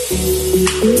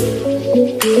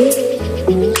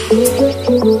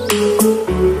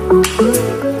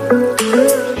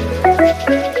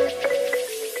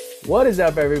What is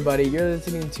up, everybody? You're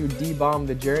listening to D-Bomb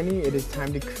The Journey. It is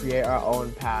time to create our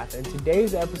own path. In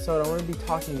today's episode, I want to be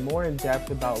talking more in depth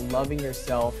about loving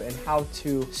yourself and how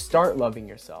to start loving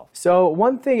yourself. So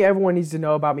one thing everyone needs to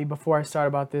know about me before I start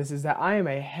about this is that I am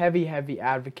a heavy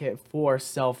advocate for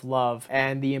self-love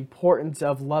and the importance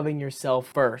of loving yourself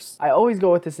first. I always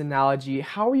go with this analogy.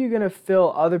 How are you going to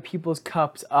fill other people's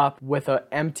cups up with an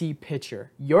empty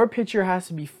pitcher? Your pitcher has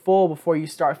to be full before you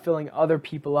start filling other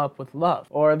people up with love.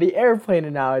 Or the airplane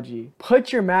analogy.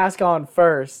 Put your mask on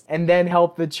first and then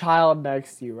help the child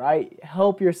next to you, right?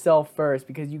 Help yourself first,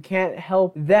 because you can't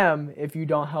help them if you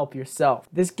don't help yourself.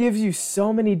 This gives you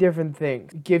so many different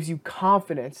things. It gives you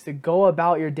confidence to go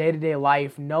about your day-to-day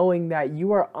life knowing that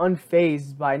you are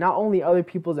unfazed by not only other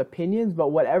people's opinions, but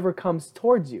whatever comes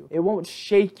towards you. It won't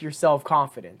shake your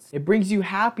self-confidence. It brings you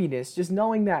happiness just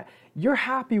knowing that you're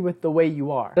happy with the way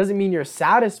you are. Doesn't mean you're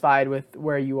satisfied with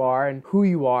where you are and who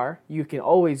you are. You can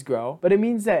always grow, but it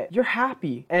means that you're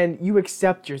happy and you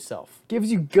accept yourself.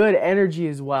 Gives you good energy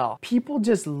as well. People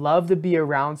just love to be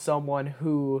around someone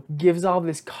who gives off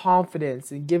this confidence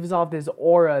and gives off this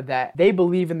aura that they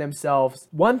believe in themselves.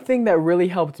 One thing that really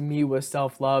helped me with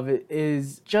self-love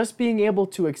is just being able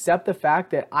to accept the fact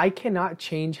that I cannot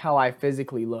change how I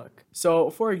physically look. So,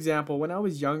 for example, when I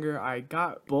was younger, I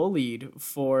got bullied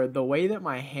for the way that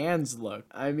my hands look.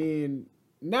 I mean,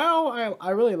 now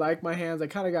I really like my hands. I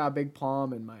kind of got a big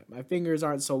palm and my fingers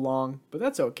aren't so long, but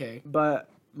that's okay. But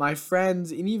my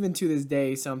friends, and even to this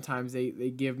day, sometimes they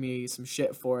give me some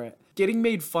shit for it. Getting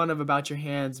made fun of about your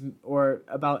hands or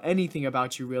about anything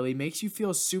about you really makes you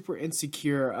feel super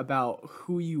insecure about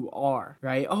who you are,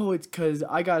 right? Oh, it's because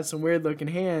I got some weird looking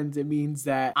hands. It means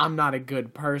that I'm not a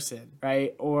good person,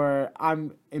 right? Or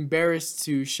I'm embarrassed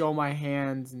to show my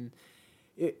hands, and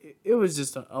it was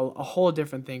just a whole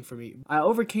different thing for me. I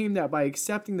overcame that by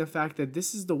accepting the fact that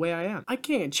this is the way I am. I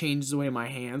can't change the way my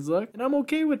hands look, and I'm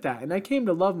okay with that. And I came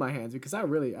to love my hands because I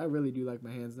really do like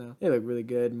my hands now. They look really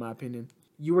good in my opinion.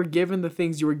 You were given the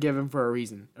things you were given for a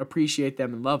reason. Appreciate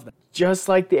them and love them. Just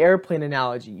like the airplane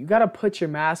analogy, you gotta put your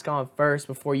mask on first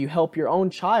before you help your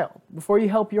own child, before you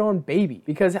help your own baby.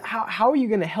 Because how are you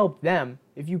gonna help them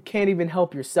if you can't even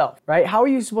help yourself, right? How are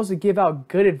you supposed to give out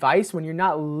good advice when you're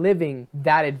not living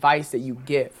that advice that you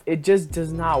give? It just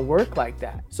does not work like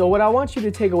that. So what I want you to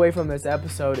take away from this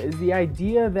episode is the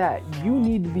idea that you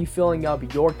need to be filling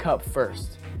up your cup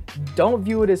first. Don't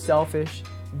view it as selfish.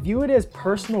 View it as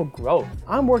personal growth.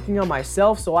 I'm working on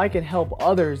myself so I can help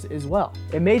others as well.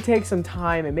 It may take some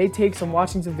time, it may take some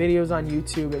watching some videos on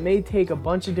YouTube, it may take a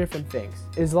bunch of different things.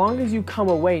 As long as you come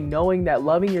away knowing that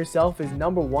loving yourself is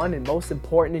number one and most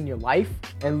important in your life,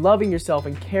 and loving yourself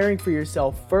and caring for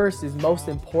yourself first is most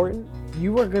important,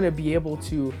 you are going to be able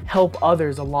to help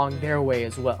others along their way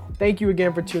as well. Thank you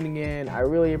again for tuning in. I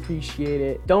really appreciate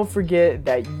it. Don't forget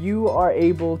that you are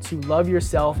able to love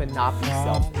yourself and not be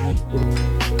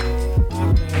selfish.